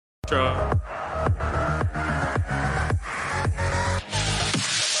intro.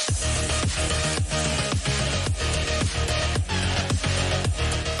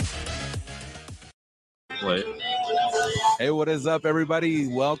 Wait. Hey, what is up, everybody?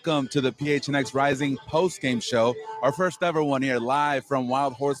 Welcome to the PHNX Rising post-game show, our first ever one here live from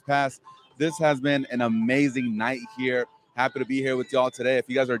Wild Horse Pass. This has been an amazing night here. Happy to be here with y'all today. If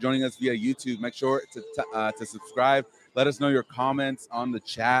you guys are joining us via YouTube, make sure to subscribe. Let us know your comments on the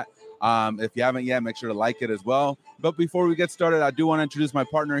chat. If you haven't yet, make sure to like it as well. But before we get started, I do want to introduce my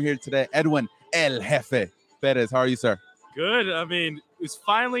partner here today, Edwin El Jefe Perez. How are you, sir? Good. I mean, it's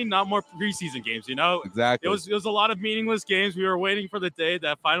finally not more preseason games, you know? Exactly. It was a lot of meaningless games. We were waiting for the day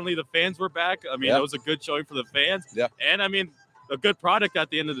that finally the fans were back. I mean, It was a good showing for the fans. Yeah. And, I mean, a good product at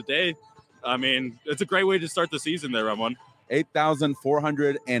the end of the day. I mean, it's a great way to start the season there, Ramon.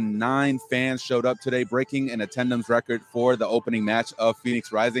 8,409 fans showed up today, breaking an attendance record for the opening match of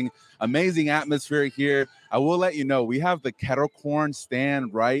Phoenix Rising. Amazing atmosphere here. I will let you know, we have the kettle corn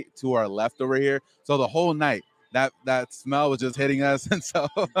stand right to our left over here. So the whole night, that smell was just hitting us, and so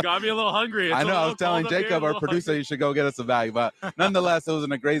got me a little hungry. I know. I was telling Jacob, our producer, you should go get us a bag. But nonetheless, it was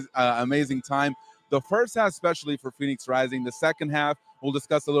a great, amazing time. The first half, especially for Phoenix Rising. The second half, we'll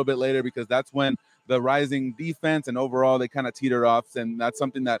discuss a little bit later because that's when the Rising defense and overall they kind of teetered off, and that's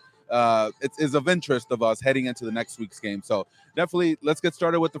something that it is of interest of us heading into the next week's game. So definitely, let's get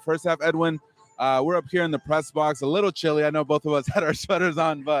started with the first half. Edwin, we're up here in the press box, a little chilly. I know both of us had our sweaters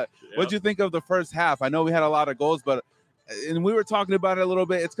on, but what'd you think of the first half? I know we had a lot of goals, and we were talking about it a little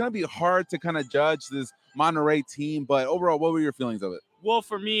bit. It's going to be hard to kind of judge this Monterrey team, but overall, what were your feelings of it? Well,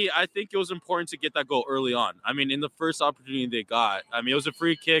 for me, I think it was important to get that goal early on. I mean, in the first opportunity they got, I mean, it was a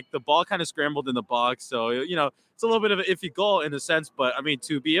free kick. The ball kind of scrambled in the box. So, you know, it's a little bit of an iffy goal in a sense. But, I mean,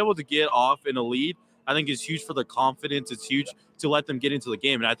 to be able to get off in a lead, I think is huge for their confidence. It's huge to let them get into the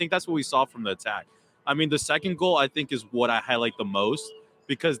game. And I think that's what we saw from the attack. I mean, the second goal, I think, is what I highlight the most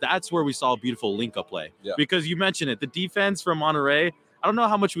because that's where we saw a beautiful link-up play. Yeah. Because you mentioned it, the defense from Monterrey, I don't know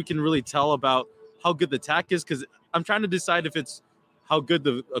how much we can really tell about how good the attack is because I'm trying to decide if it's how good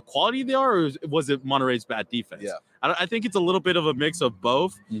the quality they are, or was it Monterrey's bad defense? Yeah. I think it's a little bit of a mix of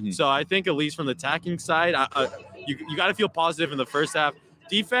both. Mm-hmm. So I think at least from the attacking side, you got to feel positive in the first half.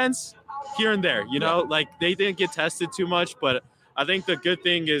 Defense, here and there, you know, like they didn't get tested too much, but I think the good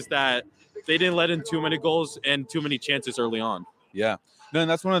thing is that they didn't let in too many goals and too many chances early on. Yeah. No, and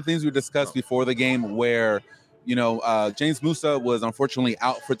that's one of the things we discussed before the game where, you know, James Musa was unfortunately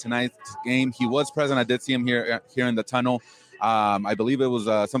out for tonight's game. He was present. I did see him here in the tunnel. I believe it was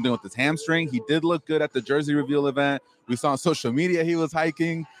something with his hamstring. He did look good at the jersey reveal event. We saw on social media he was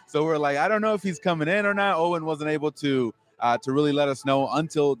hiking. So we're like, I don't know if he's coming in or not. Owen wasn't able to really let us know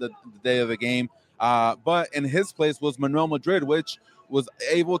until the day of the game. But in his place was Manuel Madrid, which was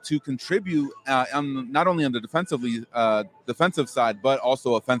able to contribute not only on the defensive side, but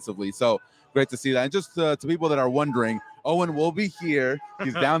also offensively. So great to see that. And just to people that are wondering, Owen will be here.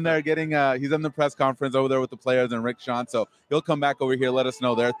 He's down there he's in the press conference over there with the players and Rick Sean. So he'll come back over here, let us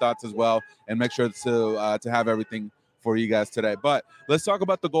know their thoughts as well, and make sure to have everything for you guys today. But let's talk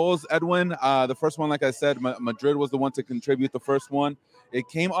about the goals, Edwin. The first one, like I said, Madrid was the one to contribute the first one. It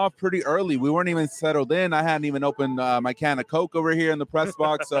came off pretty early. We weren't even settled in. I hadn't even opened my can of Coke over here in the press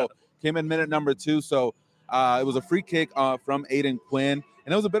box. So came in minute number 2. So it was a free kick from Aiden Quinn.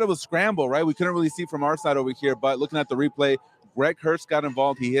 And it was a bit of a scramble, right? We couldn't really see from our side over here, but looking at the replay, Greg Hurst got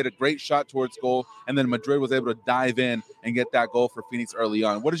involved. He hit a great shot towards goal, and then Madrid was able to dive in and get that goal for Phoenix early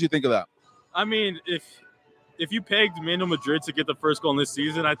on. What did you think of that? I mean, if you pegged Manuel Madrid to get the first goal in this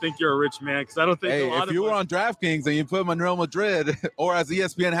season, I think you're a rich man because I don't think if you were on DraftKings and you put Manuel Madrid, or as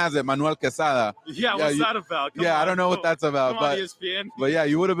ESPN has it, Manuel Quesada. Yeah, what's that about? I don't know what that's about. Come on, ESPN. But yeah,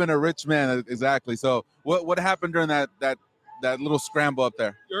 you would have been a rich man, exactly. So what happened during that little scramble up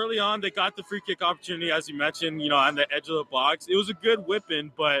there? Early on, they got the free kick opportunity, as you mentioned, you know, on the edge of the box. It was a good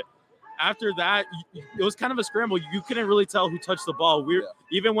whipping, but after that, it was kind of a scramble. You couldn't really tell who touched the ball.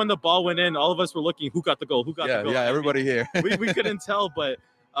 Even when the ball went in, all of us were looking, who got the goal? Who got the goal? Yeah, everybody here. we couldn't tell, but,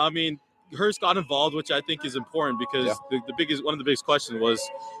 I mean, Hurst got involved, which I think is important because one of the biggest questions was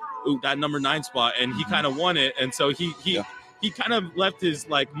that number 9 spot, and he kind of won it. And so he kind of left his,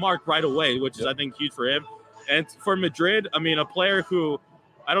 like, mark right away, which is, I think, huge for him. And for Madrid, I mean, a player who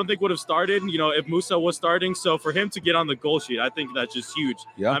I don't think would have started, you know, if Musa was starting. So for him to get on the goal sheet, I think that's just huge.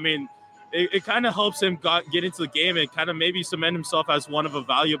 Yeah. I mean, it kind of helps him get into the game and kind of maybe cement himself as one of the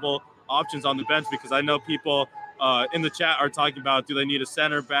valuable options on the bench because I know people in the chat are talking about, do they need a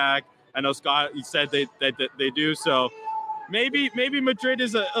center back? I know Scott, he said they do. So maybe Madrid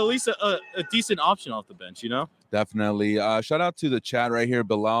is at least a decent option off the bench, you know? Definitely. Shout out to the chat right here,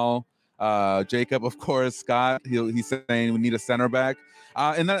 Bilal, Jacob, of course, Scott. He's saying we need a center back.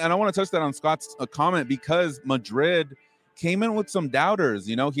 And I want to touch that on Scott's comment because Madrid came in with some doubters.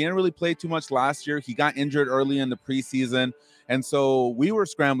 He didn't really play too much last year. He got injured early in the preseason. And so we were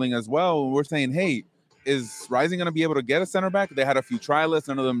scrambling as well. We're saying, hey, is Rising going to be able to get a center back? They had a few trialists.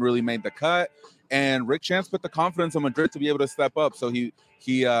 None of them really made the cut. And Rick Chance put the confidence in Madrid to be able to step up. So he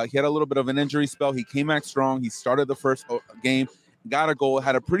had a little bit of an injury spell. He came back strong. He started the first game, got a goal,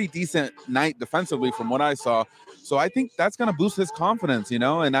 had a pretty decent night defensively from what I saw. So I think that's going to boost his confidence,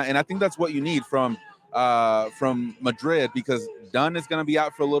 and I think that's what you need from Madrid, because Dunn is going to be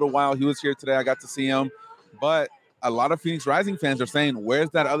out for a little while. He was here today. I got to see him. But a lot of Phoenix Rising fans are saying, where's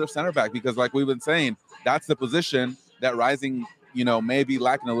that other center back? Because like we've been saying, that's the position that Rising may be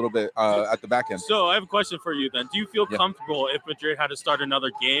lacking a little bit at the back end. So I have a question for you then. Do you feel comfortable if Madrid had to start another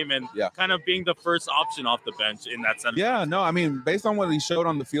game and kind of being the first option off the bench in that center? Yeah, no, I mean, based on what he showed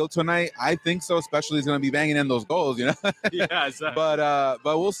on the field tonight, I think so, especially he's going to be banging in those goals, Yeah, exactly. But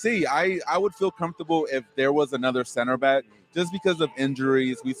we'll see. I would feel comfortable if there was another center back just because of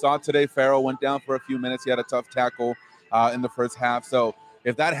injuries. We saw today Farrell went down for a few minutes. He had a tough tackle in the first half. So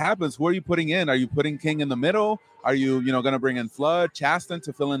if that happens, who are you putting in? Are you putting King in the middle? Are you, going to bring in Flood, Chaston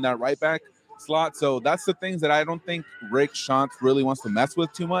to fill in that right back slot? So that's the things that I don't think Rick Schantz really wants to mess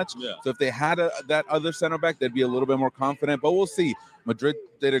with too much. Yeah. So if they had that other center back, they'd be a little bit more confident. But we'll see. Madrid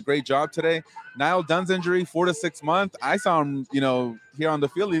did a great job today. Niall Dunn's injury, 4 to 6 months. I saw him, here on the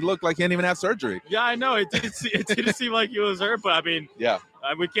field. He looked like he didn't even have surgery. Yeah, I know. It didn't seem like he was hurt. But, I mean,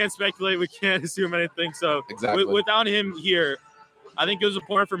 we can't speculate. We can't assume anything. So exactly. Without him here, I think it was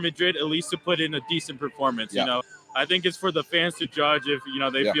important for Madrid at least to put in a decent performance. I think it's for the fans to judge if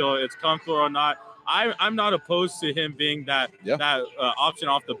they feel it's comfortable or not. I'm not opposed to him being that option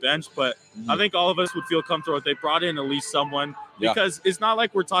off the bench, but I think all of us would feel comfortable if they brought in at least someone, because it's not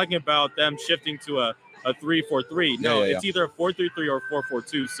like we're talking about them shifting to a 3-4-3. No, it's either a 4-3-3 or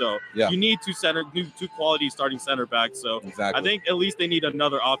 4-4-2. So you need two quality starting center backs. So I think at least they need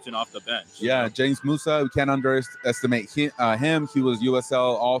another option off the bench. Yeah, James Musa, we can't underestimate him. He was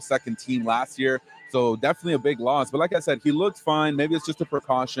USL all-second team last year. So definitely a big loss. But like I said, he looked fine. Maybe it's just a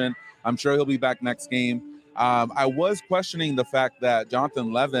precaution. I'm sure he'll be back next game. I was questioning the fact that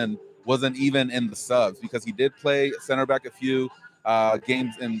Jonathan Levin wasn't even in the subs, because he did play center back a few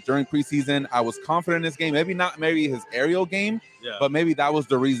games during preseason. I was confident in this game. Maybe his aerial game, but maybe that was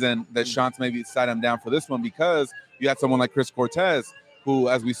the reason that Schantz maybe sat him down for this one, because you had someone like Chris Cortez, who,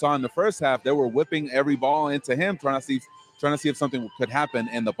 as we saw in the first half, they were whipping every ball into him, trying to see if something could happen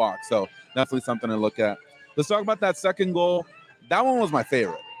in the box. So definitely something to look at. Let's talk about that second goal. That one was my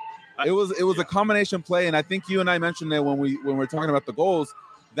favorite. It was a combination play, and I think you and I mentioned it when we were talking about the goals,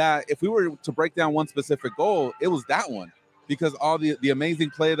 that if we were to break down one specific goal, it was that one, because all the amazing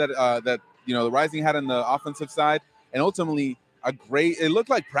play that the Rising had on the offensive side, and ultimately it looked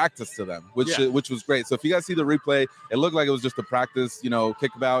like practice to them, which was great. So if you guys see the replay, it looked like it was just a practice,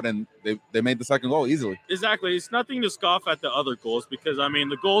 kickabout, and they made the second goal easily. Exactly. It's nothing to scoff at the other goals, because I mean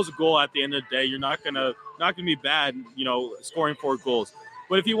the goal's a goal at the end of the day. You're not gonna be bad, scoring 4 goals.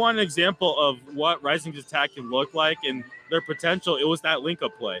 But if you want an example of what Rising's attack can look like and their potential, it was that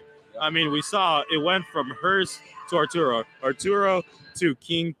link-up play. I mean, we saw it went from Hurst to Arturo to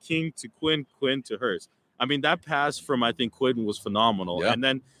King to Quinn to Hurst. I mean, that pass from, I think, Quinn was phenomenal. Yeah. And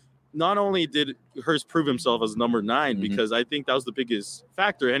then not only did Hurst prove himself as number 9, because I think that was the biggest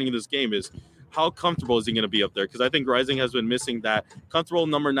factor heading into this game, is how comfortable is he going to be up there? Because I think Rising has been missing that comfortable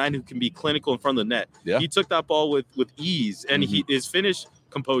number 9 who can be clinical in front of the net. Yeah. He took that ball with ease, and his finish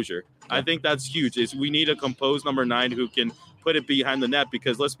composure. Yeah. I think that's huge. We need a composed number 9 who can put it behind the net,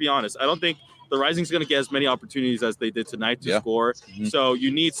 because let's be honest, I don't think the Rising's going to get as many opportunities as they did tonight to score. So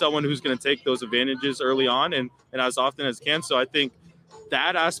you need someone who's going to take those advantages early on and as often as can. So I think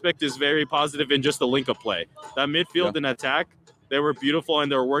that aspect is very positive in just the link-up play. That midfield and attack, they were beautiful,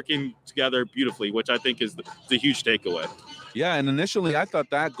 and they're working together beautifully, which I think is the huge takeaway. Yeah, and initially I thought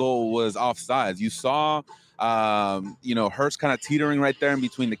that goal was offsides. You saw Hurst kind of teetering right there in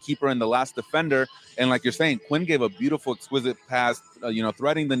between the keeper and the last defender. And like you're saying, Quinn gave a beautiful, exquisite pass,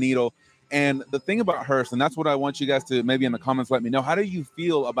 threading the needle. And the thing about Hurst, and that's what I want you guys to maybe in the comments let me know, how do you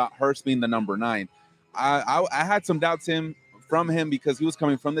feel about Hurst being the number 9? I had some doubts from him because he was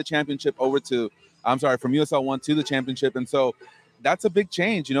coming from the championship from USL 1 to the championship. And so that's a big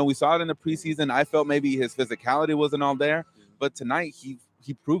change. We saw it in the preseason. I felt maybe his physicality wasn't all there. But tonight,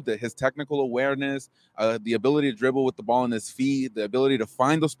 he proved it. His technical awareness, the ability to dribble with the ball in his feet, the ability to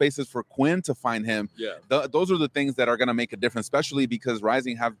find those spaces for Quinn to find him. Yeah, those are the things that are going to make a difference, especially because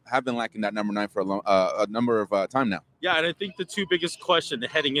Rising have been lacking that number 9 for a number of time now. Yeah, and I think the two biggest questions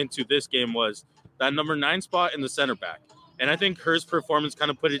heading into this game was that number 9 spot and the center back. And I think Hurst's performance kind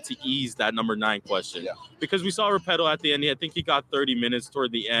of put it to ease that number 9 question. Yeah. Because we saw Repetto at the end. I think he got 30 minutes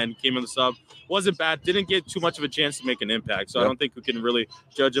toward the end, came in the sub. Wasn't bad. Didn't get too much of a chance to make an impact. So I don't think we can really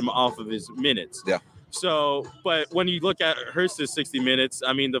judge him off of his minutes. Yeah. So, but when you look at Hurst's 60 minutes,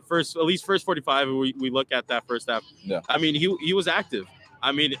 I mean, at least first 45, we look at that first half. Yeah. I mean, he was active.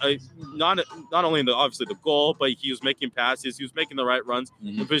 I mean, not only in obviously the goal, but he was making passes, he was making the right runs,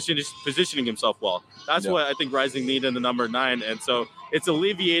 and positioning himself well. That's what I think Rising needed in the number 9, and so it's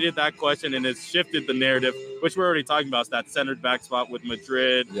alleviated that question and it's shifted the narrative, which we're already talking about, that centered back spot with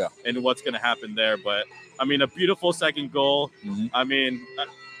Madrid and what's going to happen there. But I mean, a beautiful second goal. I mean,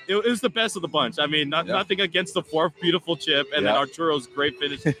 it was the best of the bunch. I mean, nothing against the fourth beautiful chip and then Arturo's great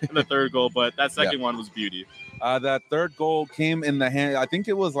finish in the third goal, but that second one was beauty. That third goal came in the hand. I think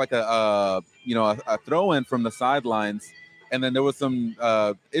it was like a throw in from the sidelines, and then there was some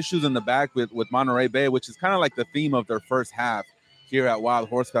issues in the back with Monterey Bay, which is kind of like the theme of their first half here at Wild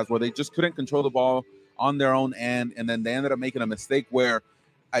Horse Pass, where they just couldn't control the ball on their own end, and then they ended up making a mistake where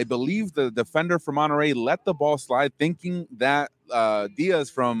I believe the defender from Monterey let the ball slide, thinking that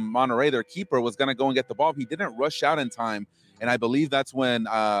Diaz from Monterey, their keeper, was going to go and get the ball. He didn't rush out in time, and I believe that's when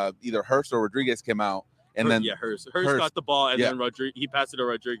either Hurst or Rodriguez came out. And then Hurst got the ball, and then he passed it to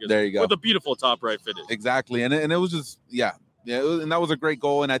Rodriguez. There you go. With a beautiful top right finish. Exactly, and it was just and that was a great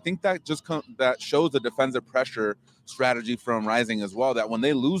goal. And I think that just that shows the defensive pressure strategy from Rising as well. That when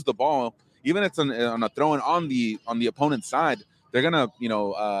they lose the ball, even if it's on a throw-in on the opponent's side, they're gonna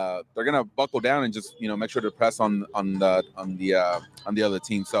buckle down and just make sure to press on the other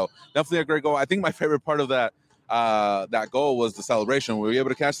team. So definitely a great goal. I think my favorite part of that goal was the celebration. Were you able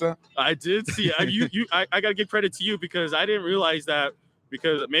to catch that? I did see. I gotta give credit to you because I didn't realize that,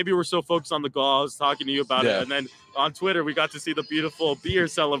 because maybe we're so focused on the goal. I was talking to you about it, and then on Twitter we got to see the beautiful beer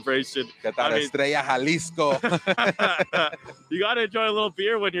celebration. Estrella Jalisco. You gotta enjoy a little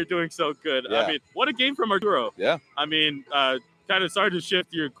beer when you're doing so good. Yeah. I mean, what a game from Arturo. Yeah. I mean, kind of sorry to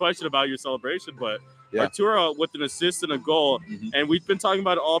shift your question about your celebration, but Arturo with an assist and a goal, and we've been talking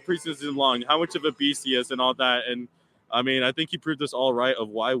about it all preseason long, how much of a beast he is and all that. And I mean, I think he proved us all right of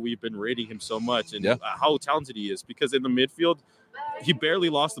why we've been rating him so much and how talented he is. Because in the midfield, he barely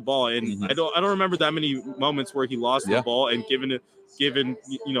lost the ball, and I don't remember that many moments where he lost the ball and given a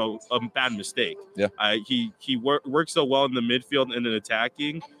bad mistake. He worked so well in the midfield and in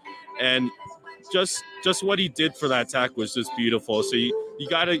attacking, and just what he did for that attack was just beautiful. So you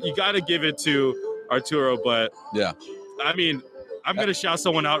gotta give it to Arturo, but I mean, I'm gonna shout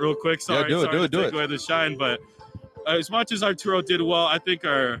someone out real quick. Sorry, do it. Take away the shine, but as much as Arturo did well, I think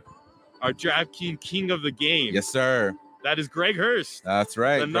our draft king of the game, yes sir, that is Greg Hurst. That's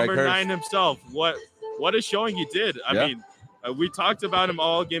right, the number 9 himself. What a showing he did. I mean, we talked about him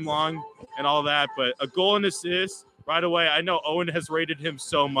all game long and all that, but a goal and assist right away. I know Owen has rated him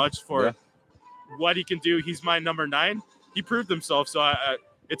so much for what he can do. He's my number 9. He proved himself, so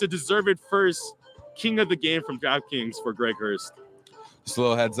it's a deserved first king of the game from DraftKings for Greg Hurst. Just a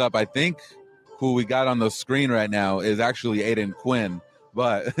little heads up. I think who we got on the screen right now is actually Aiden Quinn,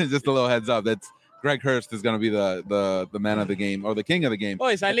 but just a little heads up. That's Greg Hurst is going to be the man of the game or the king of the game.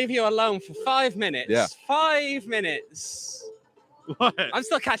 Boys, I leave you alone for 5 minutes. Yeah. 5 minutes. What? I'm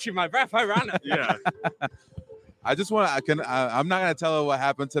still catching my breath. I ran it. Yeah. I just want to. I'm not going to tell her what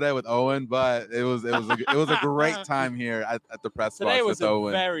happened today with Owen, but it was a great time here at the press box with Owen. Today was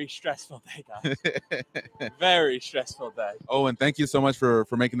a very stressful day, guys. Very stressful day. Owen, thank you so much for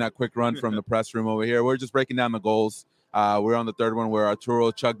making that quick run from the press room over here. We're just breaking down the goals. We're on the third one where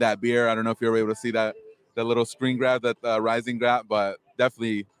Arturo chugged that beer. I don't know if you were able to see that little screen grab that Rising grab, but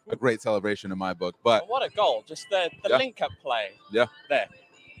definitely a great celebration in my book. But what a goal! Just the link-up play. Yeah. There.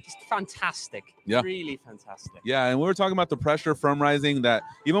 Just fantastic. Yeah. Really fantastic. Yeah, and we were talking about the pressure from Rising, that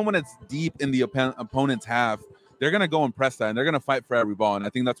even when it's deep in the opponent's half, they're going to go and press that, and they're going to fight for every ball. And I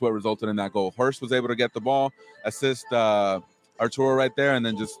think that's what resulted in that goal. Hurst was able to get the ball, assist Arturo right there, and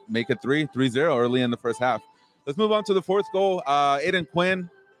then just make it 3-0 early in the first half. Let's move on to the fourth goal. Aiden Quinn,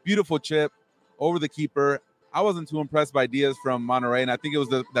 beautiful chip over the keeper. I wasn't too impressed by Diaz from Monterey, and I think it was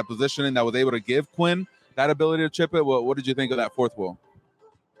that positioning that was able to give Quinn that ability to chip it. What did you think of that fourth goal?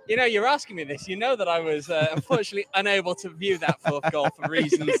 You know, you're asking me this. You know that I was unfortunately unable to view that fourth goal for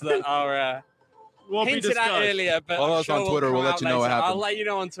reasons that are hinted at earlier. But follow us on Twitter. We'll let you know what happened. I'll let you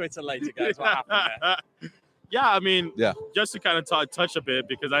know on Twitter later, guys, what happened there. Yeah, I mean, Yeah. just to kind of touch a bit,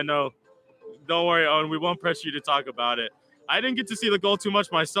 because I know, don't worry, Owen, we won't press you to talk about it. I didn't get to see the goal too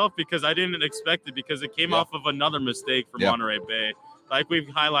much myself because I didn't expect it, because it came off of another mistake from Monterey Bay. Like we've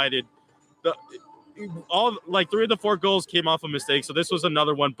highlighted, three of the 4 goals came off a mistake, so this was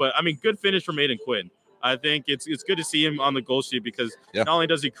another one. But I mean, good finish from Aiden Quinn. I think it's good to see him on the goal sheet, because not only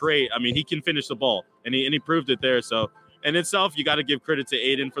does he create, I mean, he can finish the ball, and he proved it there. So in itself, you got to give credit to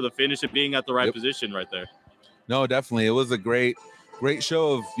Aiden for the finish and being at the right position right there. No, definitely, it was a great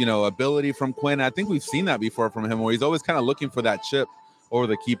show of ability from Quinn. I think we've seen that before from him, where he's always kind of looking for that chip over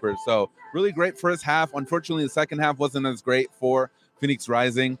the keeper. So really great first half. Unfortunately, the second half wasn't as great for Phoenix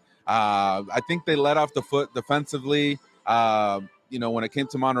Rising. I think they let off the foot defensively. When it came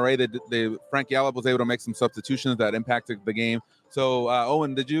to Monterey, Frank Yallop was able to make some substitutions that impacted the game. So,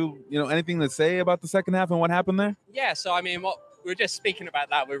 Owen, did you anything to say about the second half and what happened there? Yeah, so I mean, we were just speaking about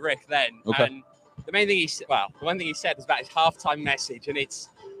that with Rick then, and the main thing the one thing he said was about his halftime message, and it's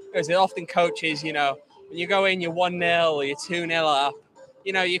often coaches, when you go in, you're 1-0 or you're 2-0 up,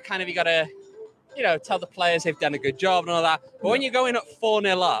 you got to, tell the players they've done a good job and all that. But when you're going up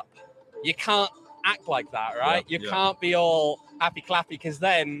 4-0 up, you can't act like that, right? You can't be all happy clappy, because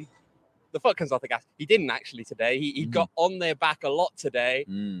then the foot comes off the gas. He didn't actually today. He got on their back a lot today,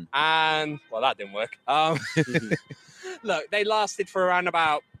 and that didn't work. Look, they lasted for around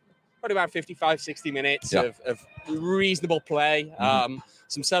about 55, 60 minutes of reasonable play.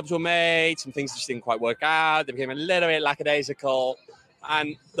 Some subs were made, some things just didn't quite work out. They became a little bit lackadaisical,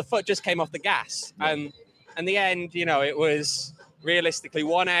 and the foot just came off the gas. And in the end, it was realistically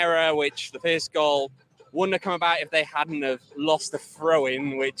one error, which the first goal wouldn't have come about if they hadn't have lost the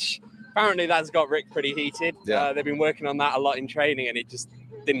throw-in, which apparently that's got Rick pretty heated. They've been working on that a lot in training, and it just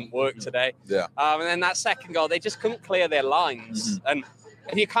didn't work today. And then that second goal, they just couldn't clear their lines. And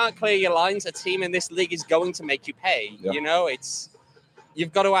if you can't clear your lines, a team in this league is going to make you pay.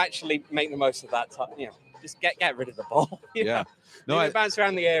 You've got to actually make the most of that time. Just get rid of the ball. No, bounce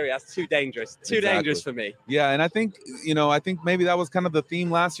around the area. That's too dangerous. Dangerous for me. Yeah, and I think maybe that was kind of the theme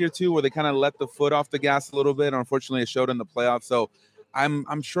last year too, where they kind of let the foot off the gas a little bit. Unfortunately, it showed in the playoffs. So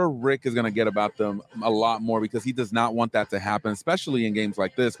I'm sure Rick is going to get about them a lot more, because he does not want that to happen, especially in games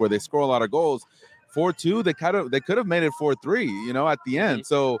like this where they score a lot of goals. 4-2, they could have made it 4-3, at the end.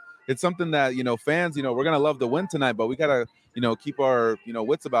 So it's something that, fans, we're going to love the win tonight, but we got to, keep our,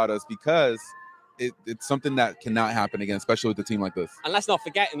 wits about us, because it's something that cannot happen again, especially with a team like this. And let's not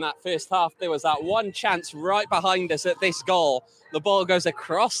forget, in that first half, there was that one chance right behind us at this goal. The ball goes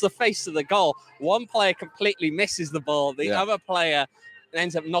across the face of the goal. One player completely misses the ball. The other player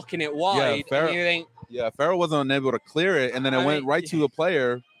ends up knocking it wide. Farrell wasn't able to clear it, and then it went right to a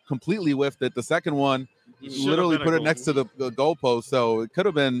player, completely whiffed it. The second one literally put it next to the goalpost, so it could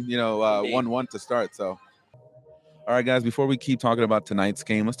have been 1-1 to start. So all right, guys, before we keep talking about tonight's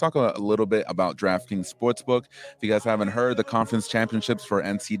game, let's talk a little bit about DraftKings Sportsbook. If you guys haven't heard, the conference championships for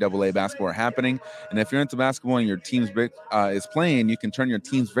NCAA basketball are happening. And if you're into basketball and your team's is playing, you can turn your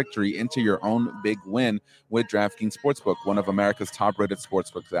team's victory into your own big win with DraftKings Sportsbook, one of America's top-rated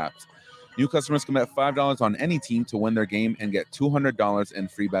sportsbook apps. New customers can bet $5 on any team to win their game and get $200 in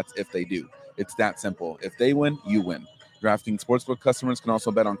free bets if they do. It's that simple. If they win, you win. DraftKings Sportsbook customers can also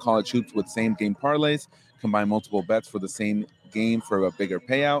bet on college hoops with same-game parlays, combine multiple bets for the same game for a bigger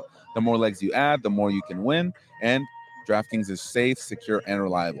payout. The more legs you add, the more you can win. And DraftKings is safe, secure, and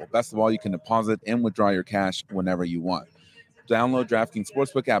reliable. Best of all, you can deposit and withdraw your cash whenever you want. Download DraftKings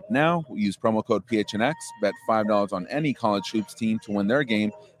Sportsbook app now. Use promo code PHNX. Bet $5 on any college hoops team to win their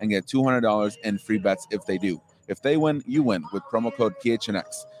game and get $200 in free bets if they do. If they win, you win with promo code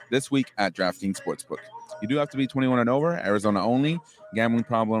PHNX this week at DraftKings Sportsbook. You do have to be 21 and over, Arizona only. Gambling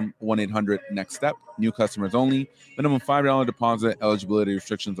problem, 1-800-NEXT-STEP. New customers only. Minimum $5 deposit. Eligibility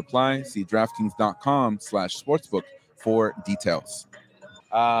restrictions apply. See DraftKings.com/sportsbook for details.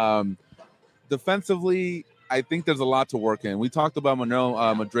 Defensively, I think there's a lot to work in. We talked about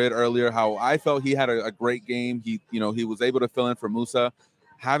Manuel Madrid earlier, how I felt he had a great game. He was able to fill in for Musa.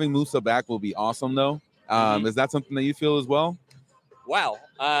 Having Musa back will be awesome, though. Is that something that you feel as well? Well,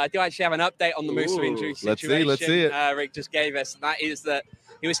 I do actually have an update on the Musa injury situation. Let's see it. Rick just gave us, and that is that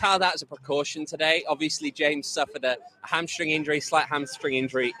he was held out as a precaution today. Obviously, James suffered a slight hamstring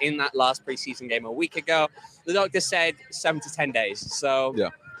injury in that last preseason game a week ago. The doctor said 7 to 10 days. So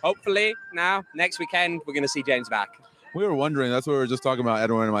hopefully now, next weekend, we're going to see James back. We were wondering, that's what we were just talking about,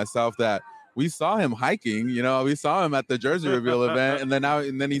 Edwin and myself, that we saw him hiking, we saw him at the jersey reveal event,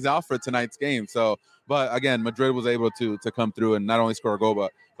 and then he's out for tonight's game. So, but again, Madrid was able to come through and not only score a goal,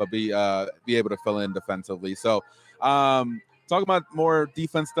 but be able to fill in defensively. So, talk about more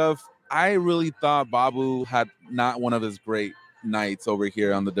defense stuff. I really thought Babu had not one of his great nights over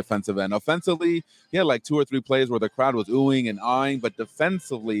here on the defensive end. Offensively, he had like 2 or 3 plays where the crowd was oohing and awing, but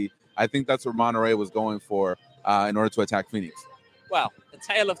defensively, I think that's what Monterrey was going for in order to attack Phoenix. Well, a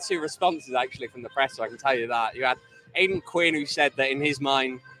tale of 2 responses, actually, from the presser, I can tell you that. You had Aidan Quinn, who said that in his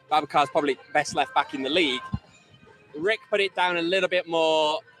mind, Babacar's probably best left back in the league. Rick put it down a little bit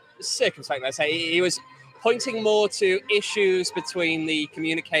more circumspect, let's say. He was pointing more to issues between the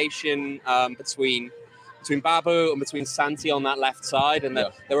communication between Babu and between Santi on that left side, and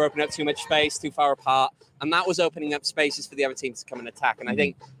that they were opening up too much space, too far apart, and that was opening up spaces for the other team to come and attack. And I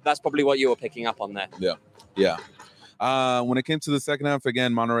think that's probably what you were picking up on there. Yeah. When it came to the second half,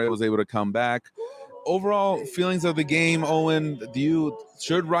 again, Monterrey was able to come back. Overall feelings of the game, Owen,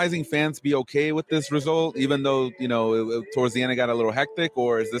 should Rising fans be okay with this result, even though, towards the end it got a little hectic,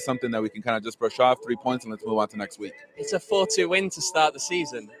 or is this something that we can kind of just brush off, 3 points, and let's move on to next week? It's a 4-2 win to start the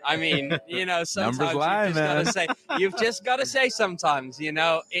season. I mean, sometimes you've just got to say sometimes,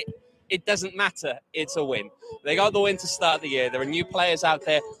 it doesn't matter. It's a win. They got the win to start the year. There are new players out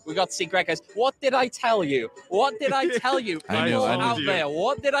there. We got to see Greg goes, what did I tell you? What did I tell you? People out there,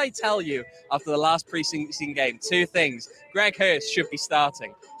 what did I tell you after the last preseason game? 2 things. Greg Hurst should be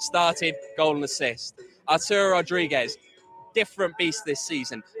starting. Started, goal and assist. Arturo Rodriguez, different beast this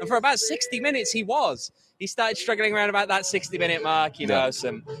season. And for about 60 minutes, he was. He started struggling around about that 60-minute mark,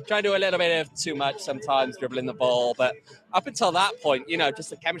 trying to do a little bit of too much sometimes, dribbling the ball. But up until that point, just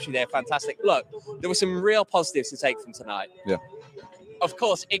the chemistry there, fantastic. Look, there were some real positives to take from tonight. Yeah. Of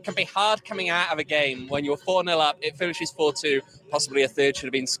course, it can be hard coming out of a game when you're 4-0 up, it finishes 4-2, possibly a third should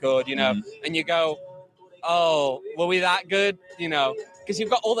have been scored, and you go, oh, were we that good? Because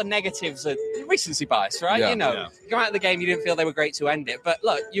you've got all the negatives of recency bias, right? You come out of the game, you didn't feel they were great to end it. But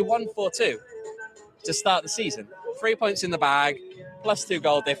look, you won 4-2. To start the season, 3 points in the bag, plus 2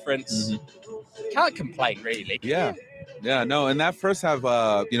 goal difference. Can't complain, really. Yeah, no. And that first half,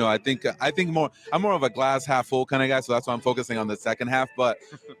 I think I'm more of a glass half full kind of guy, so that's why I'm focusing on the second half. But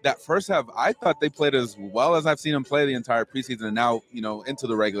that first half, I thought they played as well as I've seen them play the entire preseason, and now into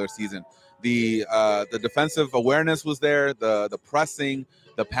the regular season. The defensive awareness was there, the pressing,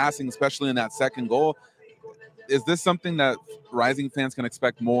 the passing, especially in that second goal. Is this something that Rising fans can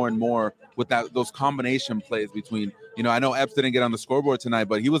expect more and more with those combination plays between, I know Epps didn't get on the scoreboard tonight,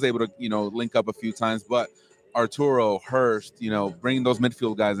 but he was able to, link up a few times. But Arturo, Hurst, bringing those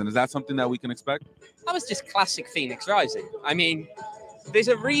midfield guys in, is that something that we can expect? That was just classic Phoenix Rising. I mean, there's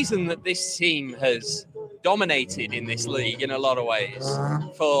a reason that this team has dominated in this league in a lot of ways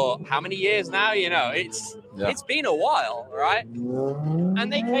for how many years now? It's been a while, right?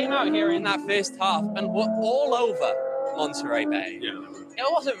 And they came out here in that first half and were all over Monterrey Bay. Yeah. It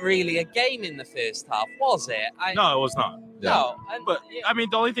wasn't really a game in the first half, was it? No, it was not. No. The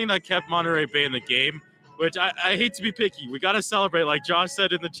only thing that kept Monterey Bay in the game, which I hate to be picky, we got to celebrate, like Josh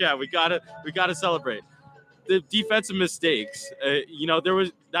said in the chat, we got to celebrate. The defensive mistakes,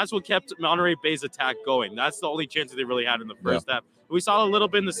 that's what kept Monterey Bay's attack going. That's the only chance that they really had in the first half. We saw a little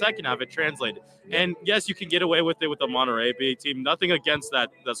bit in the second half. It translated. And yes, you can get away with it with the Monterey Bay team. Nothing against that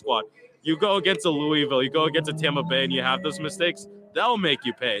squad. You go against a Louisville, you go against a Tampa Bay, and you have those mistakes, they'll make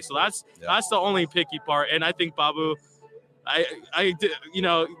you pay. So that's the only picky part. And I think Babu,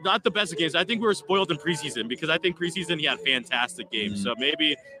 not the best of games. I think we were spoiled in preseason because I think preseason he had fantastic games. So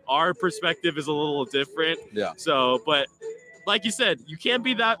maybe our perspective is a little different. Yeah. So, but like you said, you can't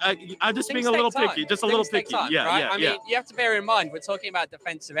be that. I'm just being a little picky, just a little picky. Time, right? I mean, you have to bear in mind we're talking about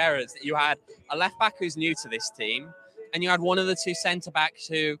defensive errors. That you had a left back who's new to this team, and you had one of the 2 centre backs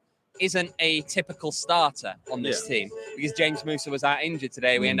who isn't a typical starter on this team because James Musa was out injured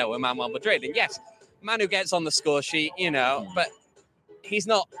today. We end up with Manuel Madrid, and yes, Manu gets on the score sheet, but he's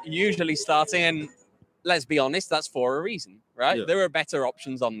not usually starting. And let's be honest, that's for a reason, right? Yeah. There are better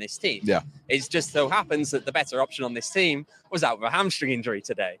options on this team. Yeah. It just so happens that the better option on this team was out with a hamstring injury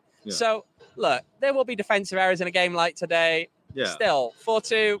today. Yeah. So, look, there will be defensive errors in a game like today. Yeah. Still,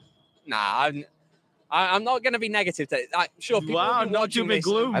 4-2, nah, I'm not going to be negative today. Sure, people will be watching this.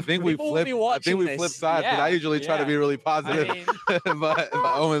 I think we flipped sides, but I usually try to be really positive. but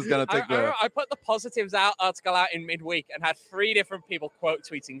Owen's going to take I put the positives article out in midweek and had 3 different people quote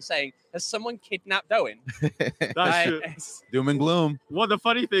tweeting saying, has someone kidnapped Owen? That's true. Doom and gloom. Well, the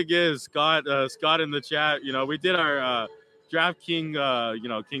funny thing is, Scott in the chat, we did our Draft King,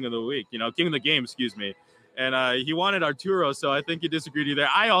 King of the Week, King of the Game, excuse me. And he wanted Arturo, so I think he disagreed with you there.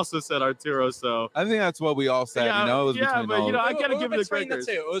 I also said Arturo, so I think that's what we all said. I gotta give it to Greg. The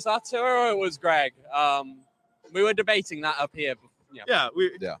 2. It was Arturo or it was Greg. We were debating that up here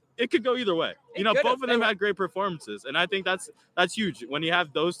It could go either way. Both of them had great performances, and I think that's huge. When you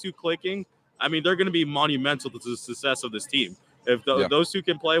have those two clicking, I mean, they're going to be monumental to the success of this team. If those two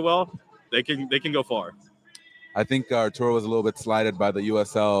can play well, they can go far. I think Arturo was a little bit slighted by the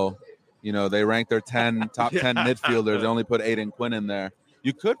USL. They ranked their top 10 midfielders. They only put Aiden Quinn in there.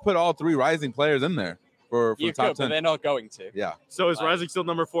 You could put all three Rising players in there for top 10. But they're not going to. Yeah. So is Rising still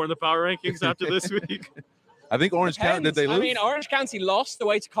number 4 in the power rankings after this week? I think Orange County, did they lose? I mean, Orange County lost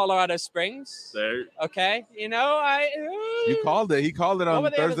away to Colorado Springs. There. Okay. You called it. He called it on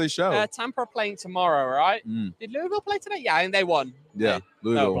Thursday's show. Tampa are playing tomorrow, right? Did Louisville play today? Yeah, and they won. Yeah,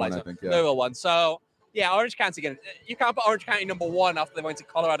 Louisville won, I think. Yeah. Louisville won. So, yeah, Orange County again. You can't put Orange County number 1 after they went to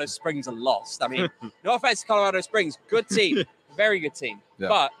Colorado Springs and lost. I mean, no offense to Colorado Springs. Good team. Very good team. Yeah.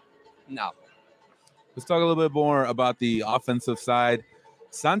 But, no. Let's talk a little bit more about the offensive side.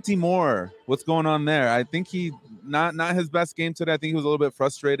 Santi Moore, what's going on there? I think he not his best game today. I think he was a little bit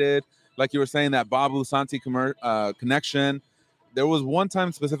frustrated. Like you were saying, that Babu Santi connection. There was one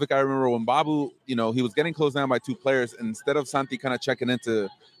time specific I remember when Babu, he was getting closed down by 2 players. And instead of Santi kind of checking in to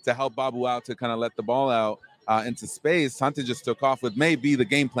help Babu out to kind of let the ball out into space, Santi just took off with maybe the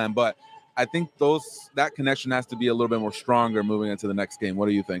game plan. But I think that connection has to be a little bit more stronger moving into the next game. What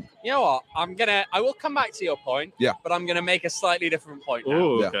do you think? You know what? I will come back to your point. Yeah. But I'm gonna make a slightly different point now.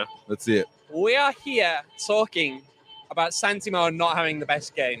 Ooh, okay. Yeah. Let's see it. We are here talking about Santi Moore not having the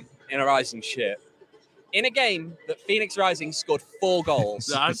best game in a Rising shirt. In a game that Phoenix Rising scored 4 goals.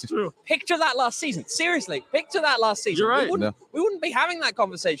 That's true. Picture that last season. Seriously, picture that last season. You're right. We wouldn't be having that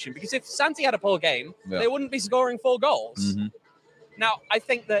conversation because if Santi had a poor game, they wouldn't be scoring 4 goals. Mm-hmm. Now, I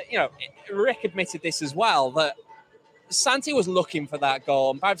think that, Rick admitted this as well, that Santi was looking for that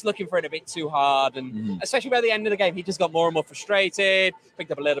goal and perhaps looking for it a bit too hard. And especially by the end of the game, he just got more and more frustrated, picked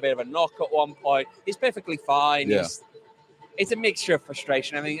up a little bit of a knock at one point. He's perfectly fine. Yeah. It's a mixture of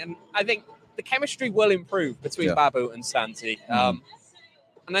frustration. And I think the chemistry will improve between Babu and Santi. And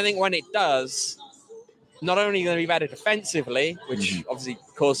I think when it does, not only are you going to be better defensively, which obviously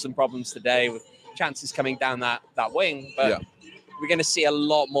caused some problems today with chances coming down that wing, but we're going to see a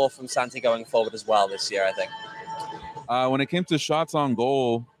lot more from Santi going forward as well this year, I think. When it came to shots on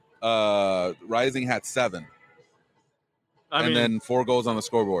goal, Rising had 7. And then 4 goals on the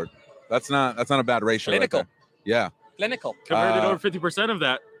scoreboard. That's not a bad ratio. Clinical. Right there. Yeah. Clinical. Converted over 50% of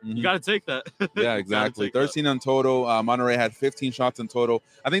that. You got to take that. Yeah, exactly. 13 in total. Monterrey had 15 shots in total.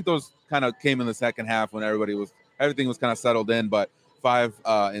 I think those kind of came in the second half when everything was kind of settled in, but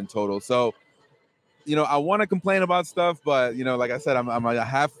 5 in total. So, I want to complain about stuff, but like I said, I'm a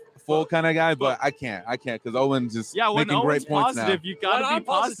half full kind of guy, but I can't because Owen's just making great points now. You gotta be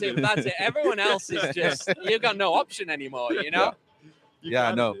positive. That's it. Everyone else is just you've got no option anymore.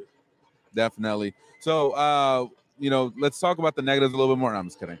 Yeah, no, definitely. So let's talk about the negatives a little bit more. No, I'm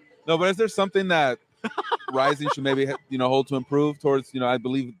just kidding. No, but is there something that Rising should maybe hold to improve towards? I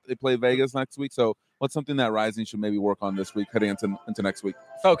believe they play Vegas next week. So what's something that Rising should maybe work on this week, heading into next week?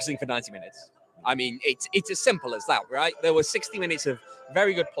 Focusing for 90 minutes. I mean, it's as simple as that, right? There was 60 minutes of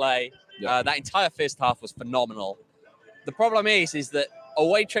very good play. That entire first half was phenomenal. The problem is that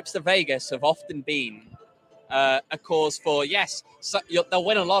away trips to Vegas have often been a cause for, they'll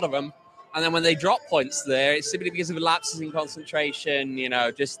win a lot of them. And then when they drop points there, it's simply because of lapses in concentration,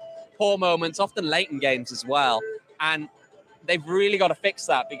 just poor moments, often late in games as well. And they've really got to fix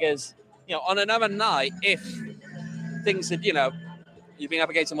that because, on another night, if things had, you've been up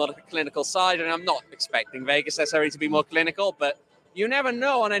against a more clinical side, and I'm not expecting Vegas necessarily to be more clinical, but you never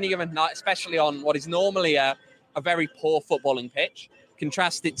know on any given night, especially on what is normally a very poor footballing pitch.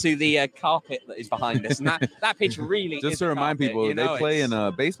 Contrast it to the carpet that is behind us, and that pitch really just is to remind carpet, people, they play in a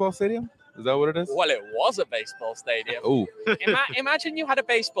baseball stadium? Is that what it is? Well, it was a baseball stadium. Oh, imagine you had a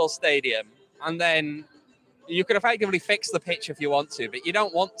baseball stadium, and then you could effectively fix the pitch if you want to, but you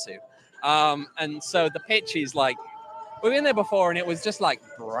don't want to. And so the pitch is like, we've been there before, and it was just like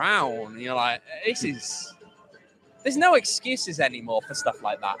brown. And you're like, there's no excuses anymore for stuff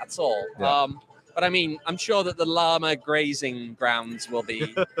like that at all. Yeah. But I mean, I'm sure that the llama grazing grounds will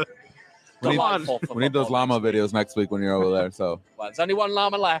be. We need those llama videos next week when you're over there. So, well, there's only one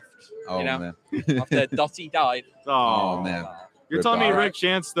llama left. Oh man! After Dottie died. Oh man! You're telling me Rick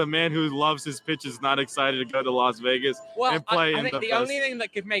Chance, the man who loves his pitch, is not excited to go to Las Vegas and play? I think the only thing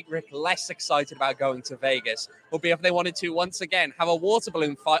that could make Rick less excited about going to Vegas would be if they wanted to once again have a water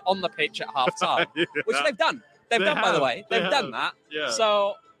balloon fight on the pitch at halftime, which they've done. They've done, by the way. They've done that. Yeah.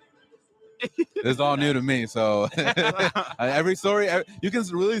 So. This is all new to me. So every story, you can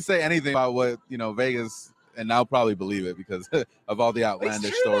really say anything about what Vegas, and I'll probably believe it because of all the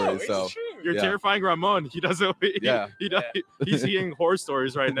outlandish stories. It's true. You're terrifying Ramon. He doesn't. He's hearing horror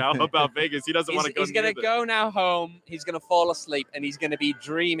stories right now about Vegas. He doesn't want to go. He's going to go now home. He's going to fall asleep, and he's going to be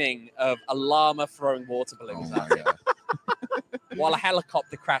dreaming of a llama throwing water balloons at him while a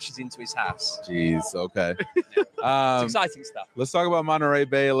helicopter crashes into his house. Jeez. Okay. It's exciting stuff. Let's talk about Monterey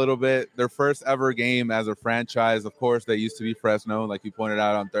Bay a little bit. Their first ever game as a franchise. Of course, they used to be Fresno, like you pointed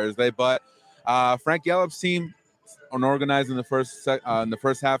out on Thursday, but Frank Yallop's team, unorganized in the first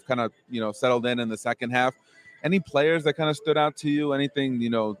half, kind of settled in the second half. Any players that kind of stood out to you? Anything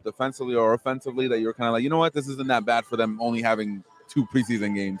defensively or offensively that you're kind of like, you know what, this isn't that bad for them only having 2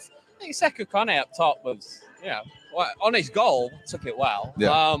 preseason games? I think Sekou Kone up top was, on his goal, took it well.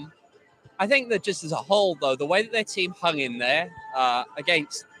 Yeah. I think that just as a whole, though, the way that their team hung in there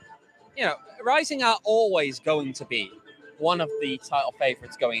against, Rising are always going to be one of the title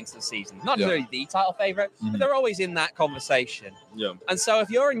favorites going into the season. Not necessarily the title favorite, but they're always in that conversation. Yeah. And so if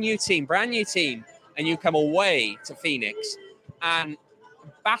you're a new team, brand new team, and you come away to Phoenix and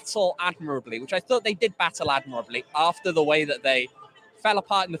battle admirably, which I thought they did battle admirably after the way that they fell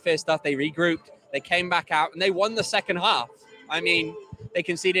apart in the first half, they regrouped, they came back out, and they won the second half. I mean, they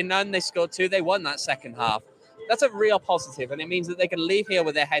conceded none, they scored 2, they won that second half. That's a real positive, and it means that they can leave here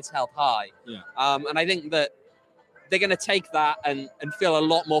with their heads held high. Yeah. And I think that they're going to take that and feel a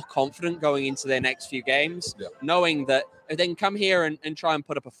lot more confident going into their next few games, knowing that if they can come here and try and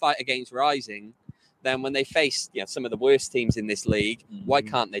put up a fight against Rising, then when they face some of the worst teams in this league, why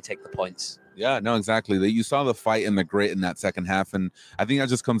can't they take the points? Yeah, no, exactly. You saw the fight and the grit in that second half, and I think that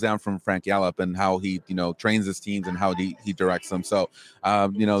just comes down from Frank Yallop and how he, trains his teams and how he directs them. So,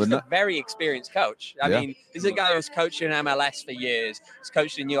 he's a very experienced coach. I mean, he's a guy who's coached in MLS for years. He's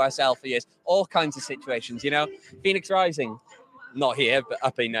coached in USL for years. All kinds of situations. Phoenix Rising, not here, but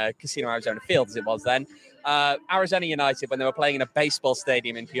up in Casino Arizona Field as it was then. Arizona United, when they were playing in a baseball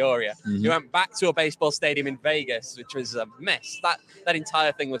stadium in Peoria, he went back to a baseball stadium in Vegas, which was a mess. That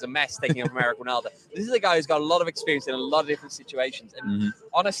entire thing was a mess, taking over American Ronaldo. This is a guy who's got a lot of experience in a lot of different situations. And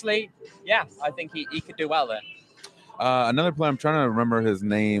honestly, I think he could do well there. Another player, I'm trying to remember his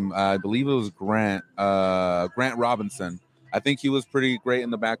name. I believe it was Grant Robinson. I think he was pretty great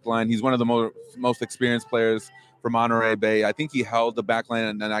in the back line. He's one of the most experienced players for Monterey Bay. I think he held the back line,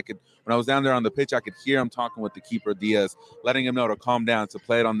 and then when I was down there on the pitch, I could hear him talking with the keeper, Diaz, letting him know to calm down, to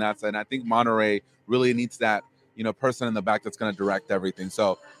play it on that side. And I think Monterey really needs that, person in the back that's going to direct everything.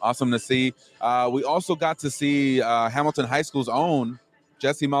 So awesome to see. We also got to see Hamilton High School's own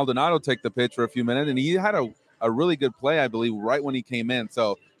Jesse Maldonado take the pitch for a few minutes, and he had a really good play, I believe, right when he came in.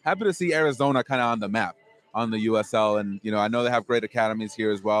 So happy to see Arizona kind of on the map on the USL. And, I know they have great academies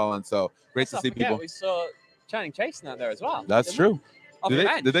here as well. And so great to see people. We saw Channing Chase out there as well. That's true.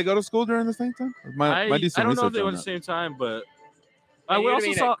 Did they go to school during the same time? I don't know if they went at the same time, but we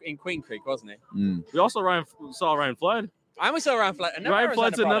also saw in Queen Creek, wasn't he? We also saw Ryan Flood. And we saw Ryan Flood. Ryan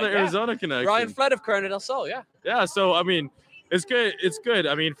Flood's another Arizona connection. Ryan Flood of Corona del Sol, Yeah, so, I mean, it's good. It's good.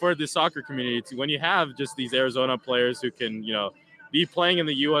 I mean, for the soccer community, when you have just these Arizona players who can, be playing in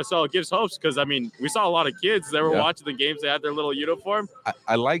the USL, it gives hopes because, I mean, we saw a lot of kids that were watching the games. They had their little uniform.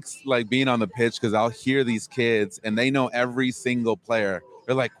 I like being on the pitch because I'll hear these kids and they know every single player.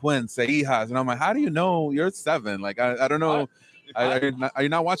 They're like, Quinn, Seijas. And I'm like, how do you know you're 7? Like, I don't know. Are you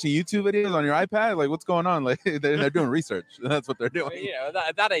not watching YouTube videos on your iPad? Like, what's going on? Like, they're doing research. That's what they're doing.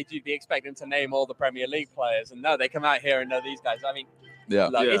 At that age, you'd be expecting to name all the Premier League players. And no, they come out here and know these guys. I mean,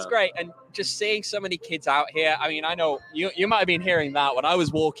 it's great. And just seeing so many kids out here. I mean, I know you might have been hearing that when I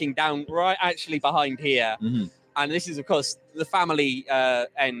was walking down right actually behind here. And this is, of course, the family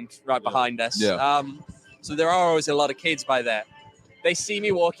end right behind us. So there are always a lot of kids by there. They see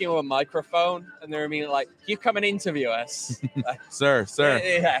me walking with a microphone and they're immediately like, you come and interview us. Sir.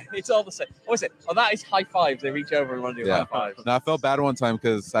 Yeah, it's all the same. What was it? Oh, that is high fives. They reach over and want to do high fives. No, I felt bad one time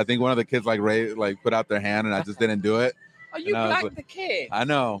because I think one of the kids put out their hand and I just didn't do it. Oh, you blanked the kid. I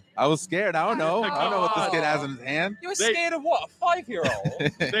know. I was scared. I don't know. I don't know what this kid has in his hand. You were scared of what? A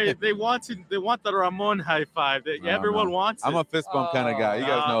 5-year-old? They want the Ramon high five. Everyone wants it. I'm a fist bump kind of guy. You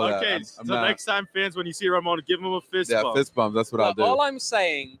guys know that. Okay, so next time, fans, when you see Ramon, give him a fist bump. Yeah, fist bump. That's what I'll do. All I'm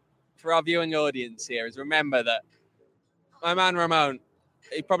saying for our viewing audience here is remember that my man Ramon,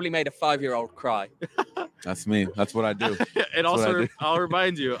 he probably made a 5-year-old cry. That's me. That's what I do. And also, I'll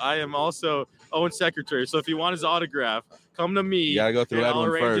remind you, I am also Owen's secretary. So if you want his autograph, come to me. You gotta go through Edwin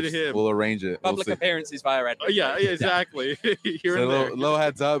first. We'll arrange it. Public appearances via Edwin. Yeah, exactly. Here so and there. Little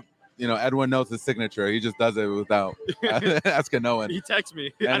heads up. Edwin knows his signature. He just does it without asking no one. He texts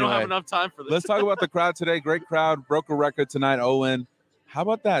me. Anyway, I don't have enough time for this. Let's talk about the crowd today. Great crowd. Broke a record tonight, Owen. How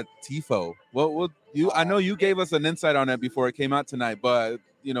about that TIFO? I know you gave us an insight on it before it came out tonight, but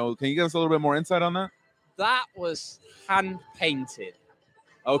can you give us a little bit more insight on that? That was hand painted.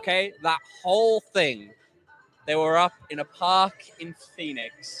 Okay, that whole thing. They were up in a park in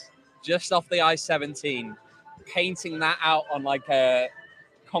Phoenix, just off the I-17, painting that out on like a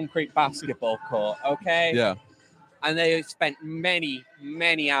concrete basketball court. Okay. Yeah. And they spent many,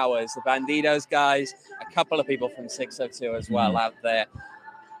 many hours. The Bandidos guys, a couple of people from 602 as well out there.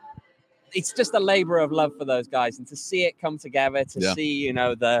 It's just a labor of love for those guys, and to see it come together, to see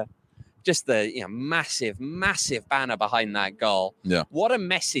the massive, massive banner behind that goal. Yeah. What a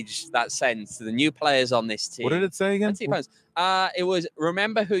message that sends to the new players on this team. What did it say again? It was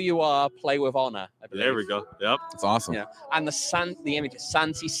remember who you are, play with honor. I believe. There we go. Yep. It's awesome. Yeah. And the image of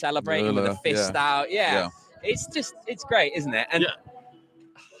Santi celebrating with a fist out. Yeah. It's great, isn't it? And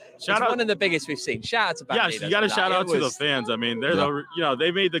shout out, one of the biggest we've seen. Shout out to Bandidos. Yeah, you got to shout out to the fans. I mean, they're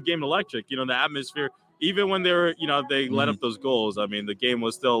they made the game electric. The atmosphere. Even when they were, they let up those goals. I mean, the game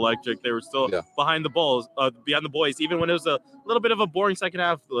was still electric. They were still behind the boys, even when it was a little bit of a boring second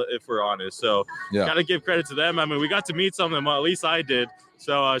half, if we're honest. So, got to give credit to them. I mean, we got to meet some of them. Well, at least I did.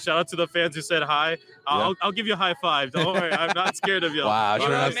 So, shout out to the fans who said hi. I'll give you a high five. Don't worry, I'm not scared of you. Wow, I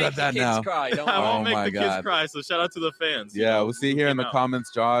should have said that now. I won't make the kids cry. So, shout out to the fans. Yeah, we'll see here in the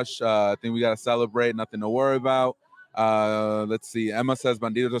comments, Josh. I think we got to celebrate. Nothing to worry about. Let's see. Emma says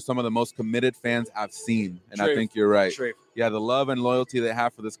Bandidos are some of the most committed fans I've seen, and I think you're right. True. Yeah, the love and loyalty they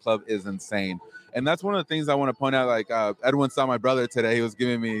have for this club is insane, and that's one of the things I want to point out. Like Edwin saw my brother today; he was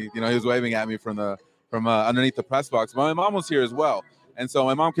giving me, he was waving at me from underneath the press box. But my mom was here as well, and so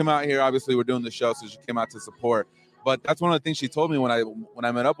my mom came out here. Obviously, we're doing the show, so she came out to support. But that's one of the things she told me when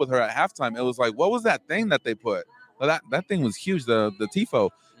I met up with her at halftime. It was like, what was that thing that they put? Well, that thing was huge, the tifo.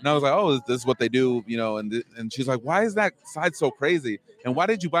 And I was like, oh, this is what they do, and she's like, why is that side so crazy? And why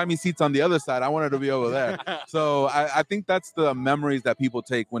did you buy me seats on the other side? I wanted to be over there. So I think that's the memories that people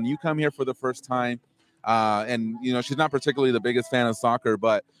take when you come here for the first time. And, she's not particularly the biggest fan of soccer,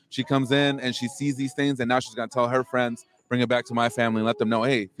 but she comes in and she sees these things, and now she's going to tell her friends, bring it back to my family, and let them know,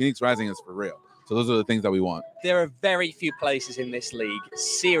 hey, Phoenix Rising is for real. So those are the things that we want. There are very few places in this league,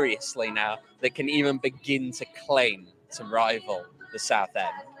 seriously now, that can even begin to claim to rival the South End.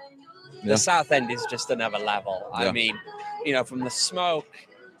 The South End is just another level. Yeah. I mean, from the smoke,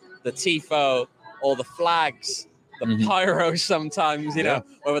 the tifo, all the flags, the pyro sometimes,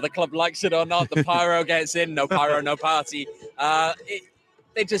 whether the club likes it or not, the pyro gets in, no pyro, no party. They're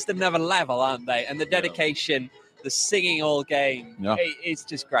just another level, aren't they? And the dedication, the singing all game, it's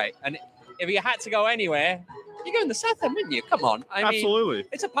just great. And if you had to go anywhere, you go in the South End, wouldn't you? Come on. I mean,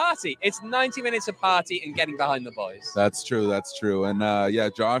 it's a party. It's 90 minutes of party and getting behind the boys. That's true. And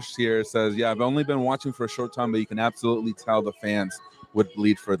Josh here says, I've only been watching for a short time, but you can absolutely tell the fans would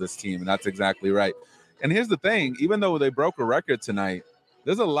bleed for this team. And that's exactly right. And here's the thing, even though they broke a record tonight,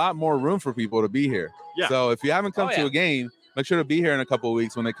 there's a lot more room for people to be here. Yeah. So if you haven't come to a game, make sure to be here in a couple of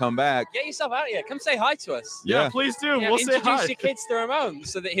weeks when they come back. Get yourself out here. Come say hi to us. Yeah, please do. We'll say hi. Introduce your kids to Ramon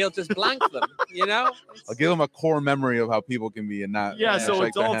so that he'll just blank them, I'll give them a core memory of how people can be and not. Yeah, so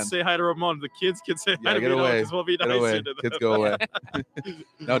adults say hi to Ramon. The kids can say hi to me because we'll be nicer to them. Kids go away.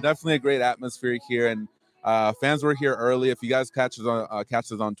 No, definitely a great atmosphere here. And fans were here early. If you guys catch us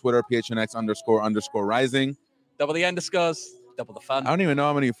on Twitter, PHNX__rising. Double the underscores. Double the fun. I don't even know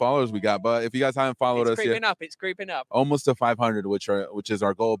how many followers we got, but if you guys haven't followed us yet, it's creeping up. Almost to 500, which is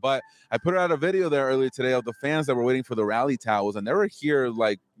our goal. But I put out a video there earlier today of the fans that were waiting for the rally towels, and they were here a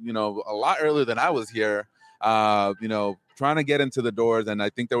lot earlier than I was here. Trying to get into the doors, and I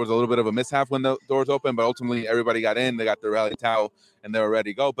think there was a little bit of a mishap when the doors opened, but ultimately everybody got in. They got the rally towel, and they were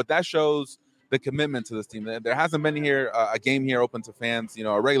ready to go. But that shows the commitment to this team. There hasn't been here a game here open to fans,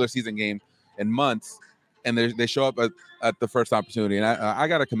 a regular season game in months. And they show up at the first opportunity, and I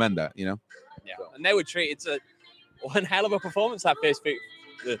got to commend that, Yeah, and they were treated to one hell of a performance that first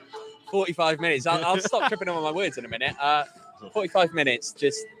 45 minutes. I'll stop tripping over my words in a minute. 45 minutes,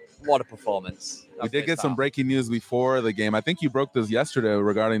 just what a performance. We did get some breaking news before the game. I think you broke this yesterday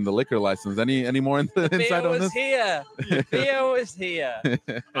regarding the liquor license. Any more insight on this? Beer was here.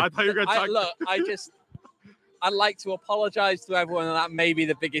 I thought you were going to talk. Look, I'd like to apologize to everyone, and that may be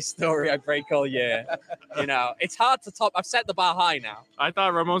the biggest story I break all year. It's hard to top. I've set the bar high now. I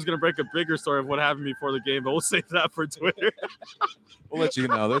thought Ramon's going to break a bigger story of what happened before the game, but we'll save that for Twitter. We'll let you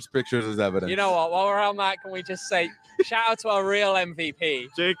know. There's pictures as evidence. You know what? While we're on that, can we just say shout out to our real MVP,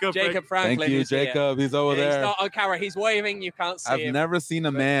 Jacob Franklin. Thank you, Jacob. He's over there. He's not on camera. He's waving. You can't see him. I've never seen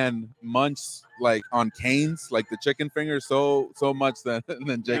a man munch on canes, like the chicken fingers, so much than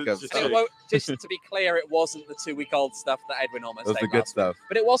Jacob. Just to be clear, it wasn't the 2-week-old stuff that Edwin almost ate. It was the good stuff.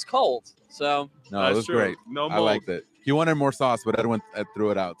 But it was cold, so no, it was great. No mold. I liked it. He wanted more sauce, but Edwin threw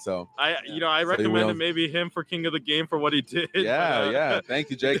it out. So I recommended maybe him for king of the game for what he did. Yeah. Thank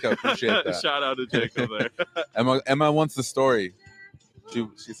you, Jacob. Appreciate that. Shout out to Jacob there. Emma wants the story.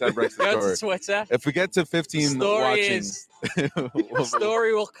 She said breaks the Go story. to Twitter. If we get to 15 watching, The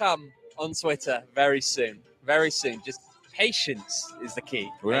story will come on Twitter very soon. Very soon. Just patience is the key.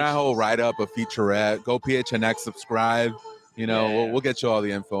 We're gonna have a whole write up, a featurette. Go PHNX, subscribe. We'll get you all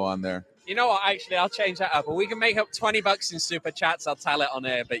the info on there. You know what? Actually, I'll change that up. But we can make up $20 in super chats. I'll tell it on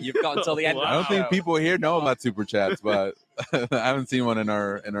air. But you've got until the end. Wow. I don't think people here know about super chats, but I haven't seen one in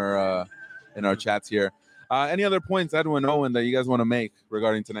our chats here. Any other points, Edwin, Owen, that you guys want to make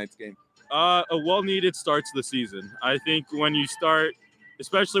regarding tonight's game? A well-needed start to the season. I think when you start,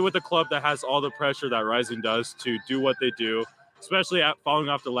 especially with a club that has all the pressure that Rising does to do what they do, especially following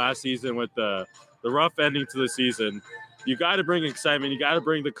off the last season with the rough ending to the season, you got to bring excitement. You got to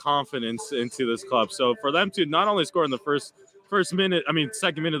bring the confidence into this club. So for them to not only score in the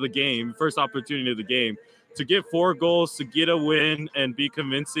second minute of the game, first opportunity of the game, to get 4 goals, to get a win and be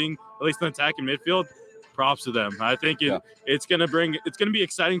convincing, at least in attacking midfield, props to them. I think it's going to be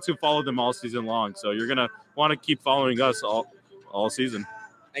exciting to follow them all season long. So you're going to want to keep following us all season.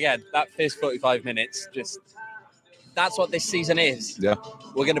 Again, that first 45 minutes, that's what this season is. Yeah.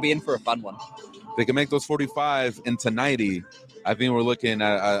 We're going to be in for a fun one. If they can make those 45 into 90, I think we're looking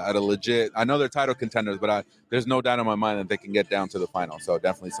at a legit, I know they're title contenders, but there's no doubt in my mind that they can get down to the final. So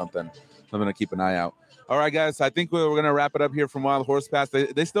definitely something to keep an eye out. All right, guys, I think we're going to wrap it up here from Wild Horse Pass.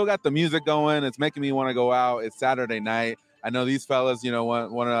 They still got the music going. It's making me want to go out. It's Saturday night. I know these fellas,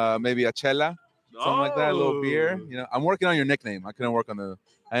 want maybe a chela, something like that, a little beer. I'm working on your nickname. I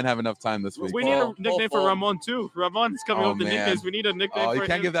didn't have enough time this week. We need a nickname for Ramon, too. Ramon's coming up with the nicknames. We need a nickname for him. You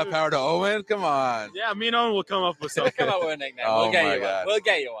can't give that power to Owen? Come on. Yeah, me and Owen will come up with something. Come up with a nickname. We'll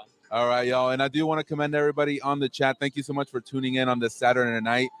get you one. All right, y'all. And I do want to commend everybody on the chat. Thank you so much for tuning in on this Saturday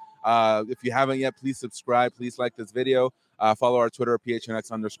night. If you haven't yet, please subscribe. Please like this video. Follow our Twitter,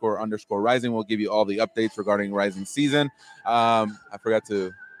 PHNX__Rising. We'll give you all the updates regarding Rising season. I forgot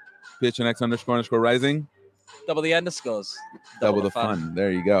to PHNX__Rising. Double the underscores. Double the fun.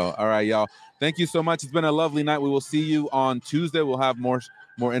 There you go. All right, y'all. Thank you so much. It's been a lovely night. We will see you on Tuesday. We'll have more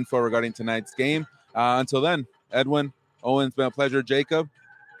info regarding tonight's game. Until then, Edwin, Owen, it's been a pleasure. Jacob,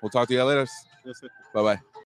 we'll talk to you later. Bye-bye.